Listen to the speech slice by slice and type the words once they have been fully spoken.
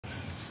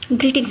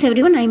Greetings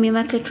everyone, I am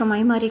Immaculate from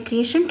iMari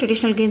Creation,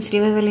 Traditional Games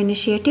Revival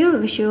Initiative.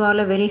 Wish you all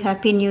a very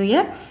happy new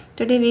year.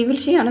 Today we will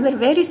see another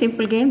very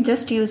simple game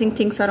just using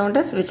things around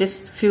us, which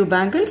is few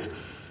bangles.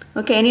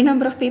 Okay, any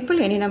number of people,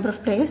 any number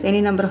of players,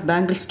 any number of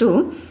bangles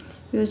too.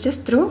 You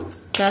just throw,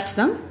 catch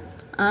them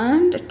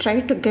and try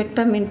to get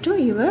them into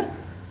your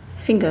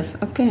fingers.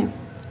 Okay,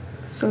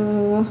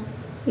 so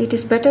it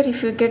is better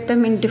if you get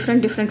them in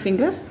different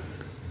fingers,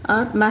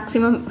 or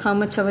maximum how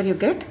much ever you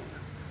get.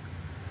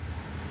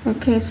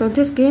 Okay, so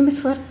this game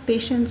is for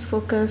patience,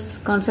 focus,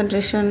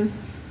 concentration,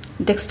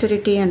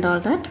 dexterity and all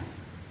that.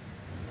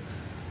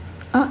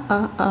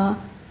 I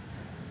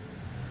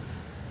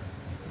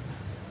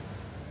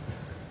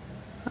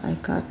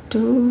got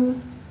two.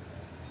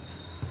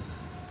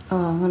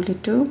 Only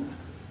two.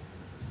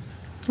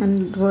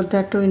 And both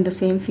that two in the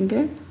same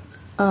finger.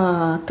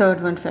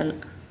 Third one fell.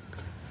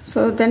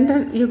 So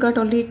then you got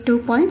only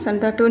 2 points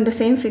and that two in the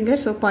same finger,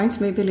 so points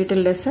may be a little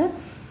lesser.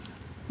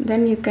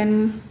 Then you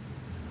can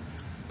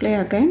play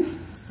again.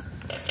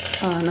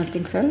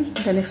 Nothing fell.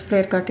 The next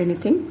player got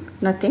anything?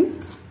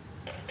 Nothing.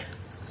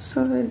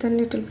 So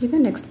then it will be the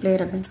next player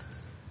again.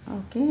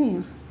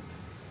 Okay.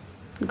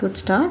 Good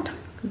start.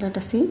 Let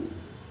us see.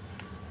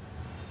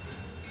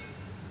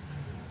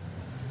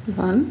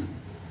 1.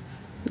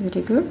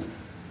 Very good.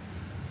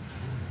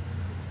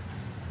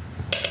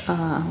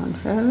 1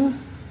 fell.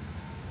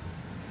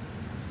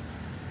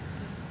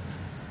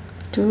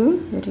 2.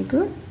 Very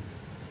good.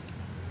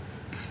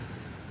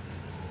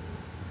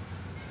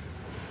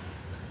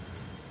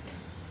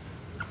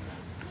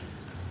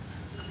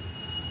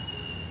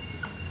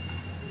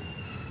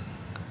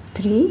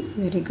 3,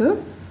 very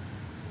good,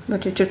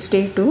 but it should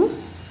stay 2.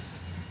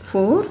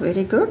 4,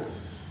 very good,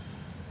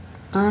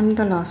 and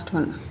the last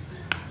one.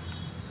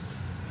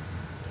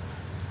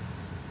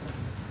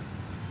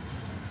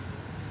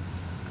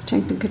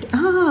 Trying to get,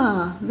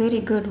 very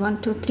good,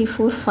 1, 2, 3,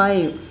 4,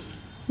 5.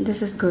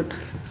 This is good.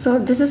 So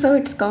this is how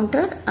it's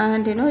counted,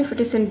 and if it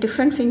is in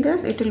different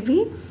fingers it will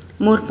be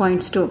more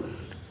points too.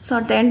 So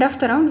at the end of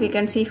the round we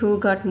can see who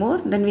got more,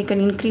 then we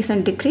can increase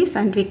and decrease,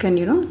 and we can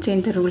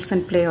change the rules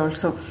and play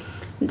also.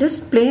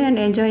 Just play and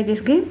enjoy this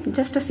game.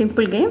 Just a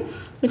simple game.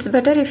 It's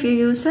better if you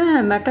use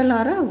a metal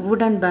or a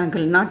wooden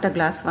bangle, not the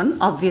glass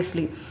one,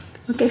 obviously.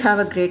 Okay, have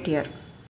a great year.